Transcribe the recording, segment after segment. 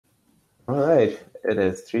All right, it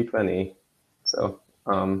is 3:20. So,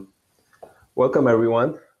 welcome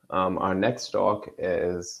everyone. Our next talk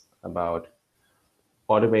is about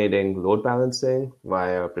automating load balancing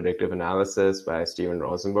via predictive analysis by Steven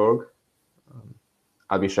Rosenberg.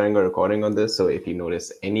 I'll be sharing a recording on this, so if you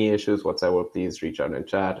notice any issues whatsoever, please reach out in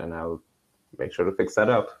chat and I'll make sure to fix that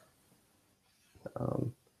up.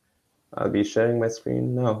 I'll be sharing my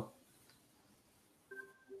screen now.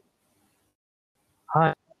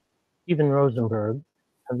 Hi, Steven Rosenberg,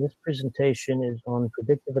 and this presentation is on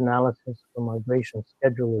predictive analysis for migration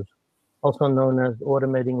schedulers, also known as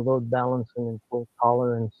automating load balancing and fault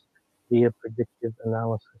tolerance via predictive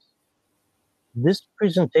analysis. This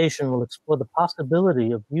presentation will explore the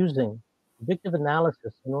possibility of using predictive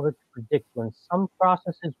analysis in order to predict when some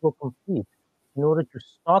processes will complete in order to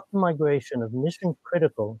start the migration of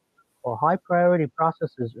mission-critical or high-priority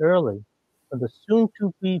processes early, so the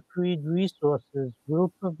soon-to-be freed resources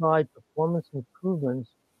will provide performance improvements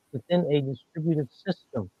within a distributed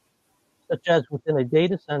system, such as within a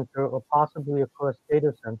data center or possibly across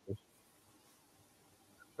data centers.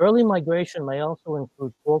 Early migration may also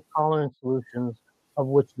include fault-tolerant solutions, of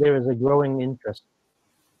which there is a growing interest.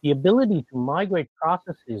 The ability to migrate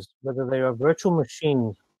processes, whether they are virtual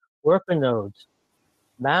machines, worker nodes,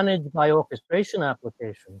 managed by orchestration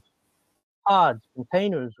applications, pods,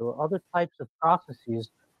 containers, or other types of processes,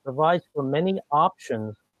 provides for many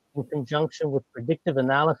options in conjunction with predictive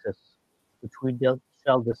analysis, which we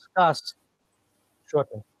shall discuss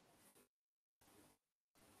shortly.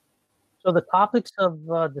 So the topics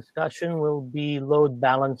of discussion will be load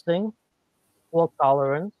balancing, fault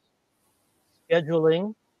tolerance,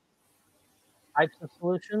 scheduling, types of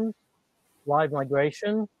solutions, live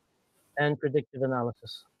migration, and predictive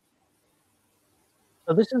analysis.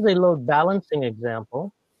 So this is a load balancing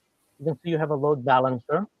example. You can see you have a load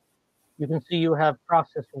balancer. You can see you have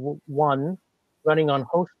process 1 running on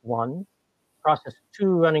host 1, process 2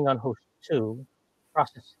 running on host 2,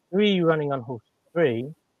 process 3 running on host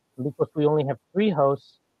 3. And because we only have 3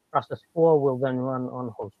 hosts, process 4 will then run on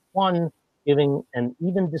host 1, giving an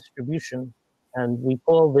even distribution, and we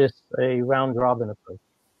call this a round-robin approach.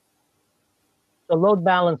 So load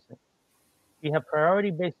balancing. We have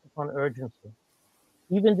priority based upon urgency,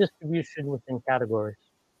 even distribution within categories.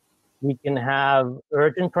 We can have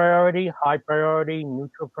urgent priority, high priority,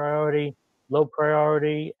 neutral priority, low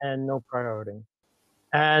priority, and no priority.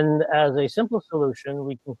 And as a simple solution,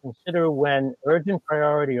 we can consider when urgent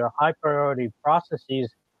priority or high priority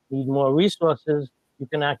processes need more resources, you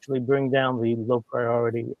can actually bring down the low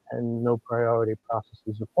priority and no priority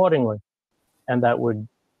processes accordingly. And that would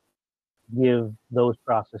give those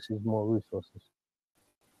processes more resources.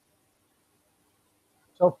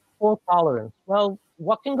 So fault tolerance. Well,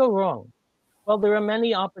 what can go wrong? Well, there are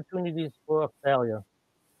many opportunities for failure.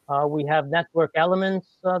 We have network elements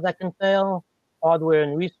that can fail, hardware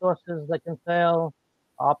and resources that can fail,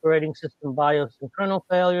 operating system BIOS and kernel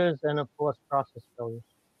failures, and of course, process failures.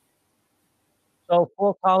 So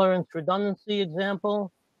fault tolerance redundancy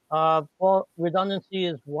example. Fault redundancy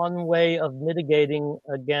is one way of mitigating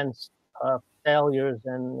against failures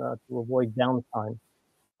and to avoid downtime.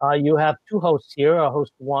 You have 2 hosts here,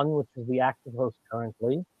 host 1, which is the active host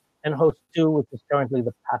currently, and host 2, which is currently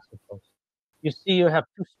the passive host. You see you have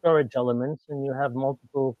 2 storage elements and you have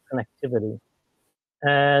multiple connectivity.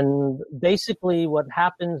 And basically what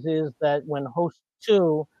happens is that when host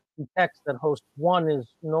 2 detects that host 1 is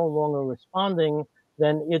no longer responding,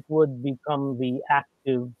 then it would become the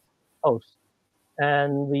active host.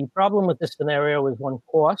 And the problem with this scenario is 1,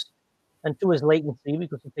 cost, and 2 is latency,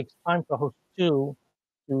 because it takes time for host 2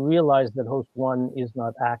 to realize that host 1 is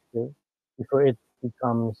not active before it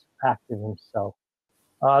becomes active himself.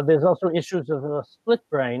 There's also issues of a split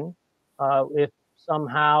brain. If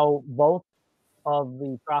somehow both of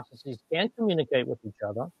the processes can't communicate with each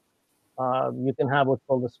other, you can have what's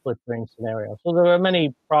called a split brain scenario. So there are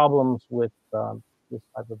many problems with this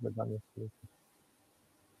type of redundant solution.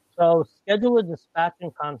 So scheduler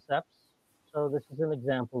dispatching concepts. So this is an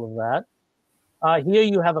example of that. Here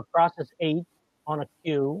you have a process 8 on a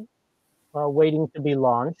queue waiting to be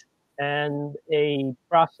launched, and a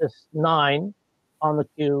process 9 on the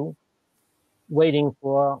queue waiting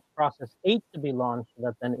for process 8 to be launched so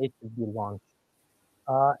that then it could be launched.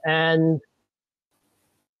 And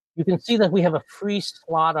you can see that we have a free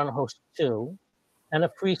slot on host 2 and a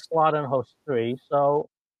free slot on host 3. So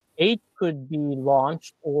 8 could be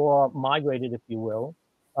launched or migrated, if you will,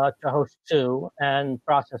 to host 2, and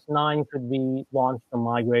process 9 could be launched or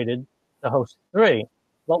migrated to host 3.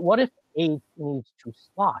 But what if 8 needs 2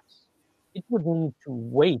 slots? It would need to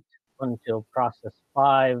wait until process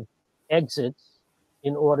 5 exits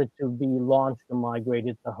in order to be launched and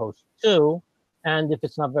migrated to host 2. And if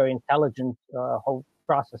it's not very intelligent,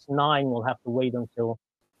 process 9 will have to wait until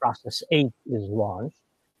process 8 is launched.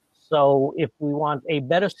 So if we want a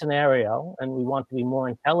better scenario and we want to be more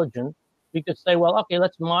intelligent, we could say, well, okay,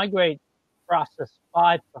 let's migrate process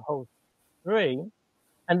 5 to host 3,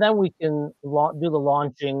 and then we can do the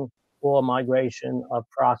launching or migration of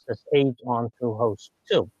process 8 onto host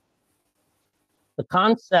 2. The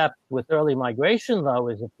concept with early migration, though,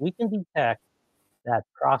 is if we can detect that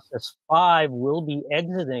process 5 will be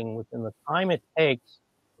exiting within the time it takes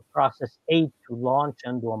for process 8 to launch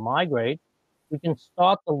and or migrate, we can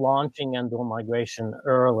start the launching and or migration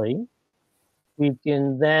early. We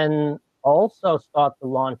can then also start the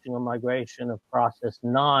launching or migration of process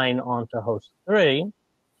 9 onto host 3.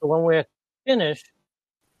 So when we're finished,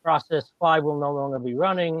 process 5 will no longer be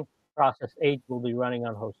running, process 8 will be running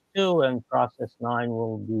on host 2, and process 9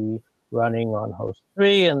 will be running on host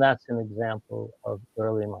 3, and that's an example of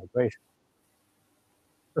early migration.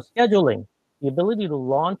 For scheduling, the ability to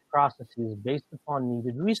launch processes based upon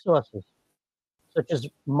needed resources, such as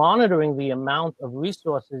monitoring the amount of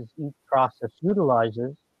resources each process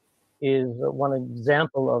utilizes, is one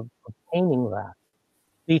example of obtaining that.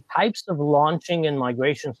 The types of launching and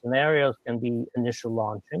migration scenarios can be initial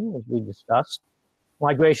launching, as we discussed,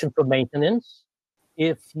 migration for maintenance.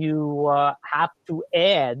 If you have to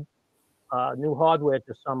add new hardware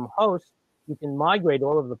to some host, you can migrate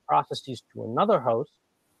all of the processes to another host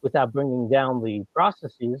without bringing down the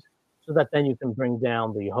processes, so that then you can bring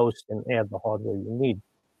down the host and add the hardware you need.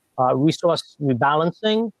 Resource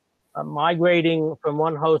rebalancing, migrating from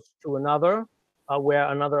one host to another, where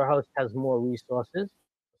another host has more resources,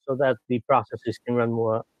 so that the processes can run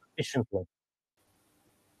more efficiently.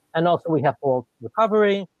 And also we have fault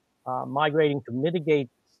recovery, migrating to mitigate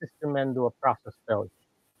system and or process failure.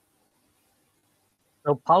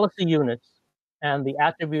 So policy units and the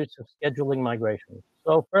attributes of scheduling migration.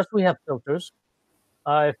 So first we have filters.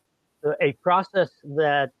 If a process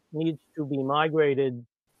that needs to be migrated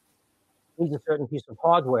needs a certain piece of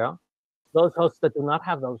hardware, those hosts that do not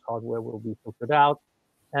have those hardware will be filtered out,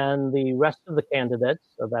 and the rest of the candidates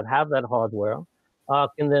that have that hardware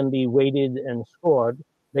can then be weighted and scored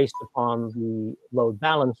based upon the load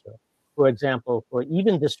balancer. For example, for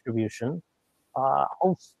even distribution,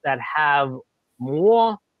 hosts that have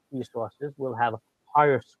more resources will have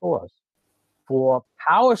higher scores. For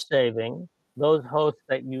power saving, those hosts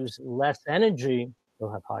that use less energy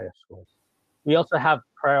will have higher scores. We also have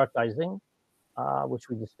prioritizing, which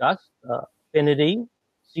we discussed, affinity,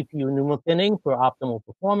 CPU NUMA pinning for optimal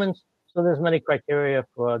performance. So there's many criteria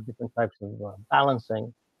for different types of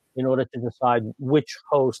balancing in order to decide which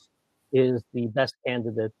host is the best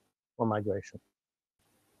candidate for migration.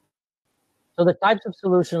 So the types of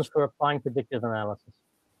solutions for applying predictive analysis.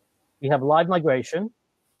 We have live migration,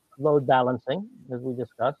 load balancing, as we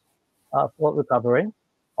discussed, fault recovery.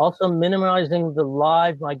 Also minimizing the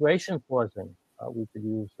live migration pausing. We could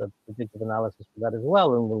use predictive analysis for that as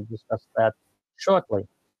well, and we'll discuss that shortly.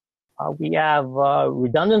 We have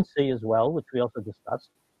redundancy as well, which we also discussed.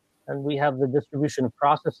 And we have the distribution of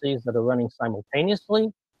processes that are running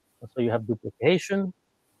simultaneously. So you have duplication,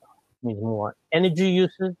 which means more energy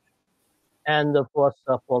usage. And of course,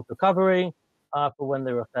 fault recovery for when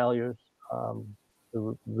there are failures,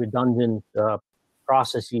 the redundant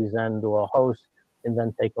processes and or hosts can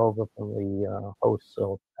then take over from the hosts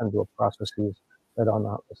and or processes that are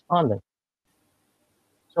not responding.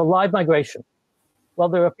 So live migration. Well,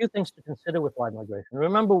 there are a few things to consider with live migration.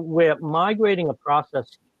 Remember, we're migrating a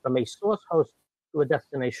process from a source host to a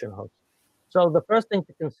destination host. So the first thing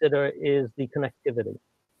to consider is the connectivity.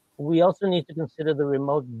 We also need to consider the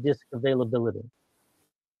remote disk availability.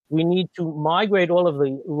 We need to migrate all of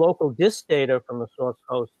the local disk data from the source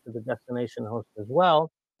host to the destination host as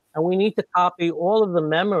well. And we need to copy all of the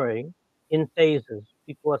memory in phases,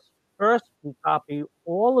 because first we copy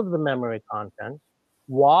all of the memory content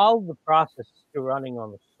while the process is still running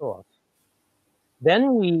on the source.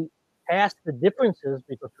 Then we pass the differences,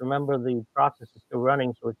 because remember, the process is still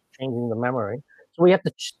running, so it's changing the memory. So we have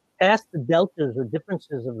to pass the deltas or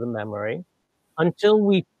differences of the memory until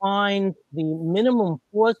we find the minimum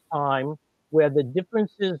pause time where the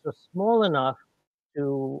differences are small enough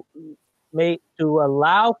to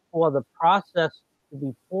allow for the process to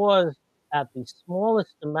be paused at the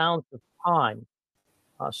smallest amount of time.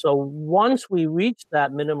 So once we reach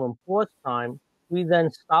that minimum pause time, we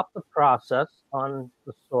then stop the process on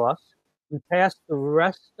the source. We pass the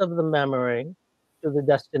rest of the memory to the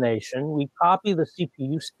destination. We copy the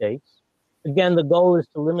CPU states. Again, the goal is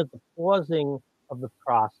to limit the pausing of the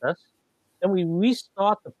process. Then we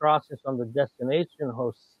restart the process on the destination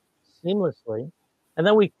host seamlessly, and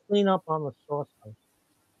then we clean up on the source host.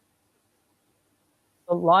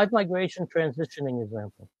 So live migration transitioning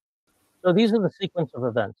example. So these are the sequence of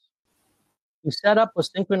events. We set up or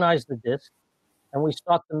synchronize the disk, and we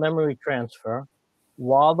start the memory transfer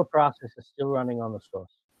while the process is still running on the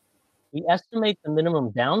source. We estimate the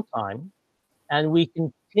minimum downtime, and we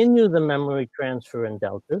continue the memory transfer in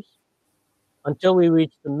deltas until we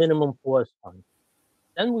reach the minimum pause time.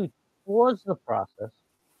 Then we pause the process,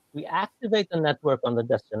 we activate the network on the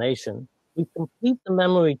destination, we complete the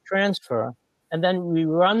memory transfer, and then we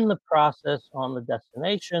run the process on the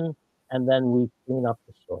destination, and then we clean up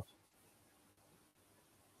the source.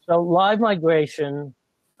 So live migration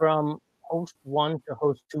from host 1 to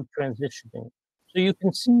host 2 transitioning. So you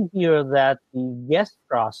can see here that the guest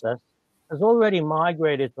process has already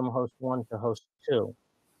migrated from host 1 to host 2,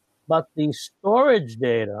 but the storage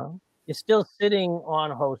data is still sitting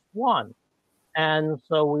on host 1. And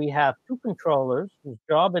so we have two controllers whose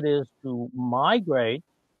job it is to migrate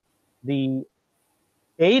the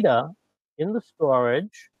data in the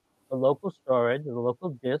storage, the local storage, the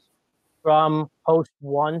local disk, from host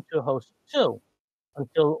 1 to host 2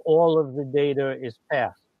 until all of the data is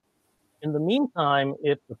passed. In the meantime,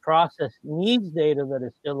 if the process needs data that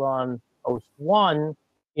is still on host 1,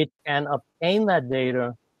 it can obtain that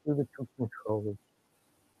data through the two controllers.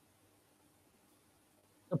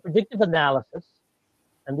 So predictive analysis,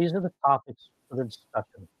 and these are the topics for the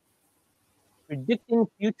discussion. Predicting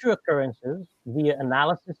future occurrences via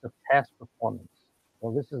analysis of past performance.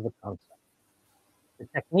 Well, this is the concept. The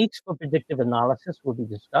techniques for predictive analysis will be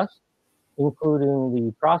discussed, including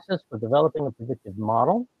the process for developing a predictive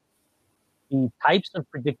model, the types of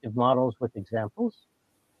predictive models with examples,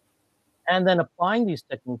 and then applying these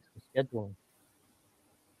techniques to scheduling.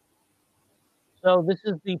 So this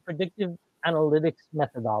is the predictive analytics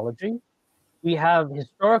methodology. We have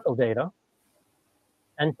historical data,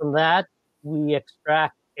 and from that, we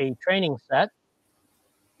extract a training set.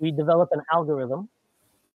 We develop an algorithm.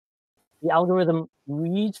 The algorithm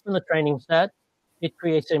reads from the training set. It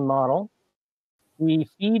creates a model. We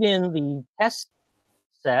feed in the test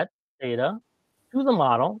set data to the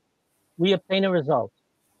model. We obtain a result.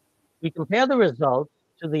 We compare the results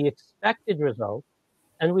to the expected result,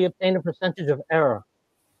 and we obtain a percentage of error.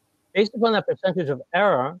 Based upon that percentage of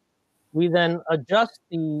error, we then adjust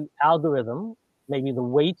the algorithm, maybe the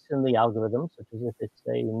weights in the algorithm, such as if it's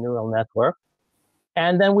a neural network,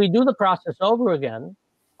 and then we do the process over again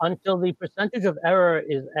until the percentage of error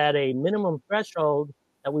is at a minimum threshold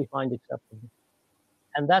that we find acceptable.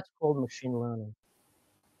 And that's called machine learning.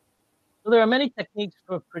 So there are many techniques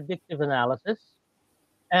for predictive analysis,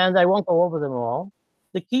 and I won't go over them all.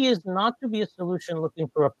 The key is not to be a solution looking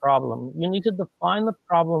for a problem. You need to define the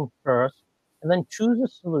problem first, and then choose a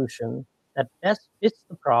solution that best fits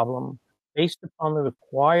the problem based upon the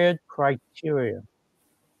required criteria.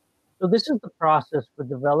 So this is the process for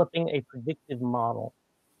developing a predictive model.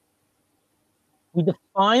 We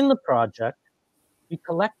define the project, we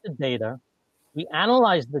collect the data, we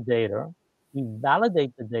analyze the data, we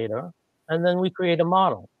validate the data, and then we create a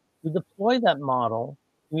model. We deploy that model,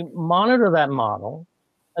 we monitor that model.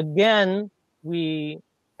 Again, we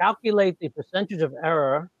calculate the percentage of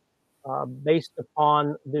error based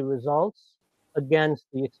upon the results against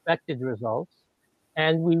the expected results,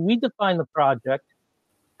 and we redefine the project,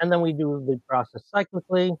 and then we do the process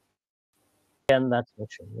cyclically. Again, that's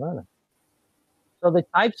machine learning. So the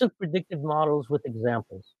types of predictive models with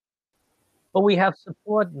examples. But we have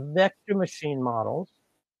support vector machine models.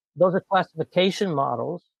 Those are classification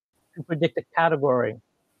models to predict a category.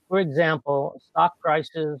 For example, stock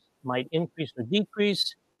prices might increase or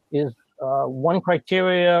decrease is one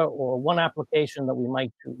criteria or one application that we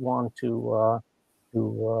might want to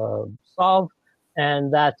solve.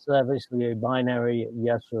 And that's obviously a binary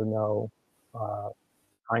yes or no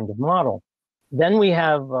kind of model. Then we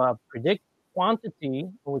have predict quantity,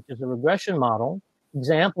 which is a regression model.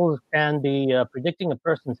 Examples can be predicting a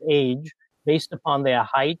person's age based upon their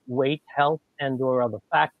height, weight, health, and or other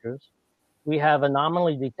factors. We have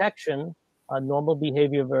anomaly detection, normal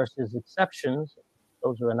behavior versus exceptions.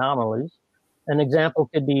 Those are anomalies. An example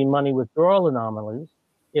could be money withdrawal anomalies.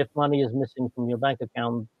 If money is missing from your bank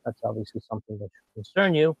account, that's obviously something that should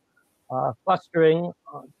concern you. Clustering,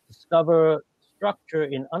 discover structure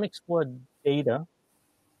in unexplored data.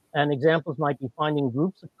 And examples might be finding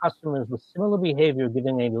groups of customers with similar behavior,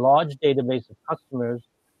 giving a large database of customers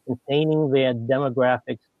containing their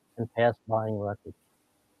demographics and past buying records.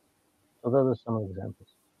 So those are some examples.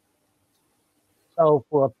 So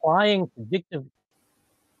for applying predictive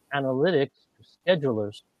analytics to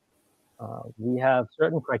schedulers, We have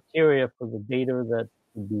certain criteria for the data that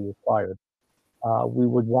would be required. We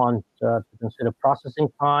would want to consider processing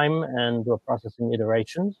time and or processing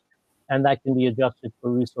iterations, and that can be adjusted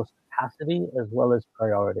for resource capacity as well as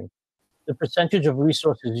priority. The percentage of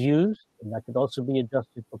resources used, and that could also be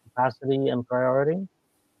adjusted for capacity and priority,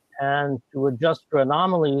 and to adjust for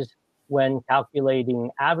anomalies when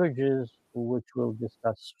calculating averages, which we'll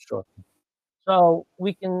discuss shortly. So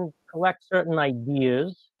we can collect certain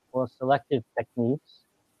ideas or selective techniques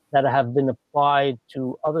that have been applied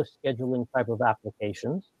to other scheduling type of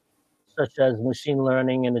applications, such as machine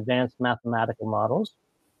learning and advanced mathematical models.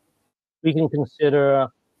 We can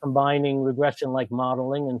consider combining regression-like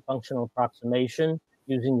modeling and functional approximation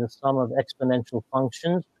using the sum of exponential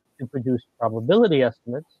functions to produce probability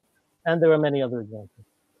estimates, and there are many other examples.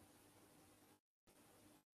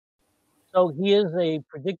 So here's a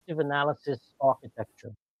predictive analysis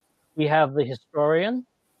architecture. We have the historian,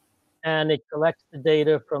 and it collects the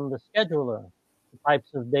data from the scheduler. The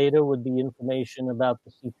types of data would be information about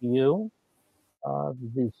the CPU,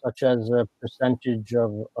 such as a percentage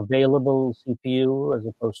of available CPU as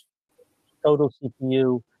opposed to total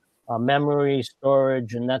CPU, memory,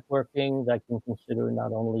 storage, and networking that can consider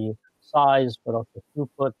not only size, but also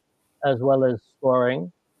throughput, as well as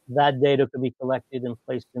scoring. That data could be collected and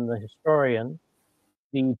placed in the historian.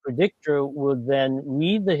 The predictor would then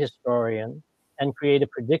read the historian and create a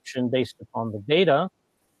prediction based upon the data,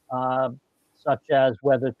 such as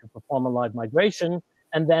whether to perform a live migration,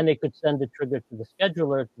 and then it could send a trigger to the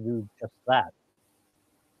scheduler to do just that.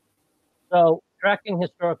 So tracking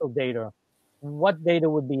historical data, what data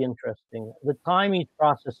would be interesting? The time each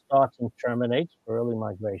process starts and terminates for early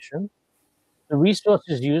migration, the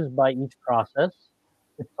resources used by each process,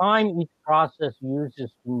 the time each process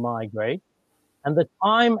uses to migrate, and the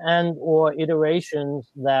time and or iterations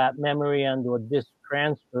that memory and or disk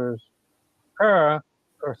transfers per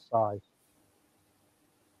size.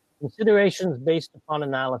 Considerations based upon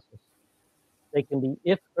analysis. They can be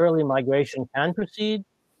if early migration can proceed,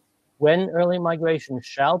 when early migration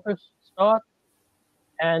shall start,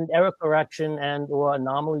 and error correction and or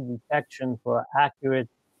anomaly detection for accurate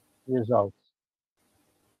results.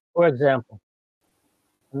 For example,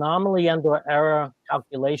 anomaly and or error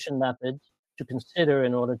calculation methods to consider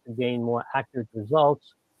in order to gain more accurate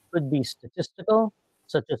results could be statistical,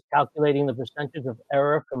 such as calculating the percentage of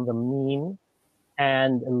error from the mean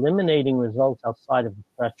and eliminating results outside of the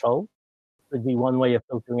threshold. Could be one way of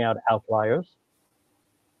filtering out outliers.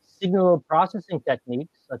 Signal processing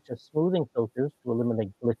techniques, such as smoothing filters to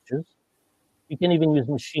eliminate glitches. You can even use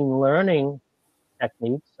machine learning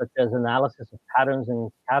techniques, such as analysis of patterns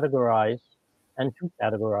and to categorize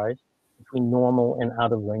between normal and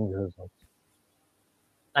out of range results.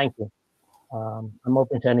 Thank you. I'm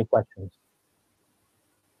open to any questions.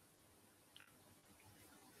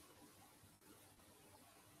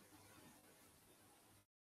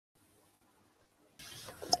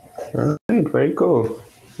 All right, very cool.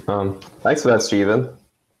 Thanks for that, Stephen.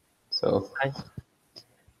 So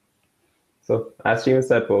as Stephen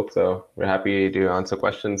said, folks, so we're happy to answer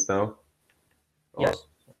questions now. Yes.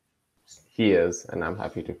 He is, and I'm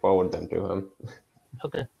happy to forward them to him.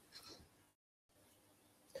 Okay.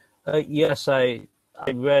 Yes, I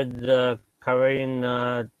read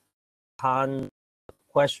Karen Khan's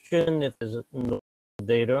question, if there's no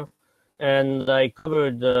data, and I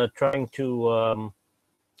covered trying to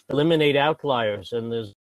eliminate outliers, and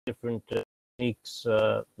there's different techniques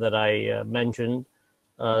that I mentioned,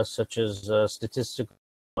 such as statistical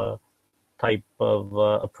type of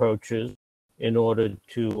approaches in order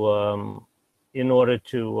to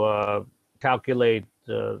calculate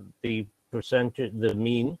the percentage, the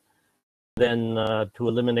mean, then to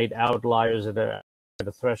eliminate outliers at a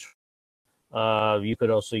threshold. You could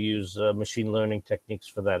also use machine learning techniques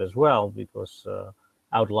for that as well, because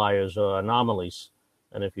outliers are anomalies.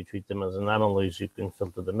 And if you treat them as anomalies, you can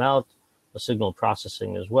filter them out. The signal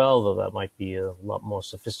processing as well, though that might be a lot more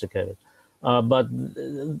sophisticated. But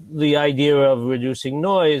the idea of reducing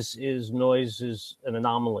noise is an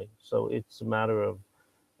anomaly. So it's a matter of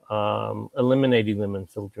eliminating them and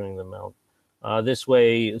filtering them out. This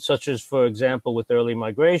way, such as, for example, with early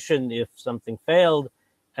migration, if something failed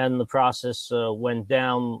and the process went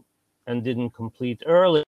down and didn't complete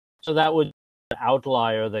early, so that would be an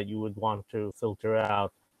outlier that you would want to filter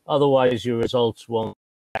out. Otherwise, your results won't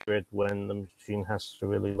be accurate when the machine has to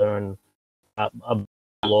really learn how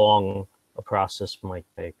long a process might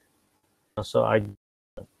take. So I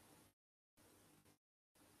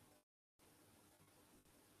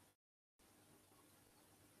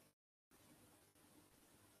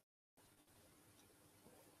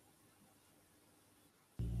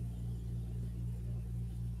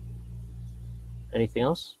Anything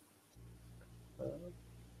else?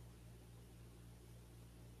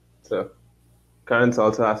 So Karan's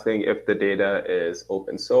also asking if the data is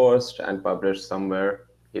open sourced and published somewhere.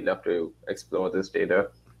 He'd love to explore this data.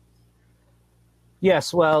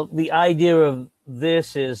 Yes, well, the idea of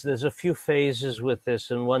this is there's a few phases with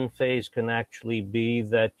this, and one phase can actually be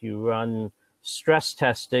that you run stress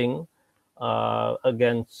testing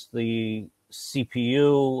against the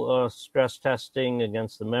CPU, stress testing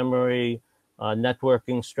against the memory,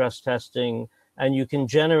 networking stress testing, and you can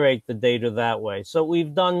generate the data that way. So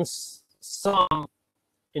we've done some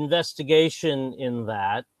investigation in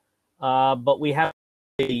that, but we haven't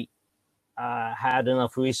really, had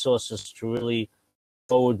enough resources to really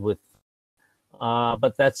forward with.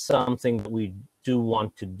 But that's something that we do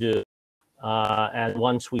want to do. And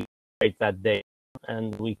once we create that data,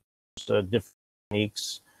 and we use different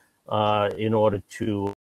techniques in order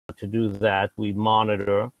to do that, we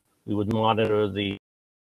would monitor the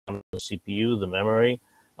CPU, the memory,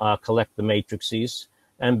 collect the matrices,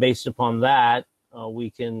 and based upon that, we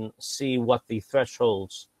can see what the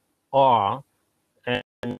thresholds are. And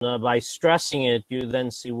by stressing it, you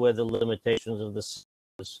then see where the limitations of the system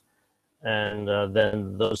is, and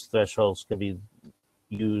then those thresholds can be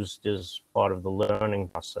used as part of the learning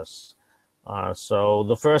process. So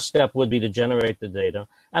the first step would be to generate the data.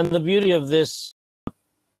 And the beauty of this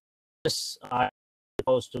as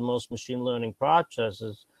opposed to most machine learning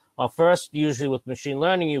processes, are first, usually with machine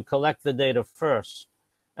learning, you collect the data first.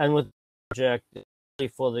 And with the project,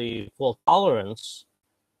 for the fault tolerance,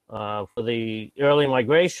 for the early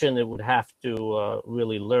migration, it would have to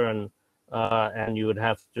really learn, and you would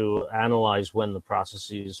have to analyze when the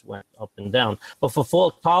processes went up and down. But for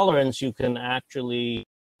fault tolerance, you can actually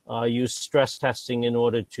use stress testing in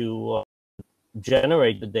order to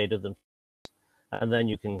generate the data themselves, and then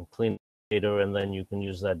you can clean the data, and then you can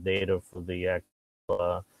use that data for the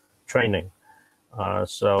actual training.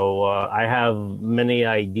 So I have many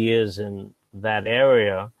ideas in that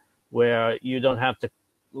area where you don't have to,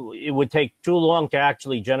 it would take too long to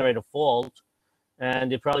actually generate a fault,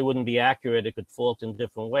 and it probably wouldn't be accurate. It could fault in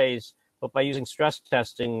different ways. But by using stress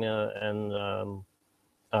testing and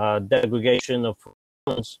degradation of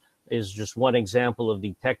performance is just one example of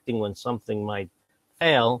detecting when something might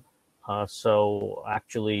fail. So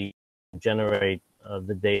actually generate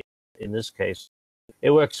the data in this case.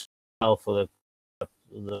 It works well for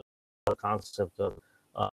the concept of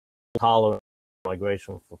tolerance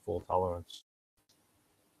migration for full tolerance.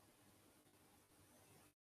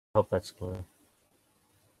 I hope that's clear.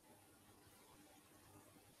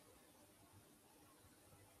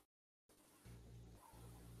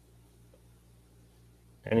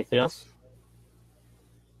 Anything else?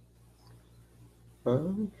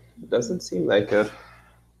 Doesn't seem like it.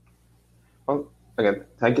 Well, again,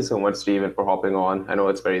 thank you so much, Stephen, for hopping on. I know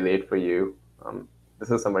it's very late for you.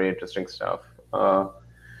 This is some very interesting stuff.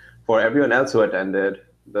 For everyone else who attended,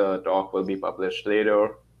 the talk will be published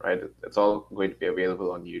later, right? It's all going to be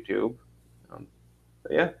available on YouTube.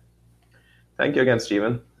 Yeah. Thank you again,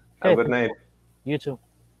 Stephen. Have a good night. You too.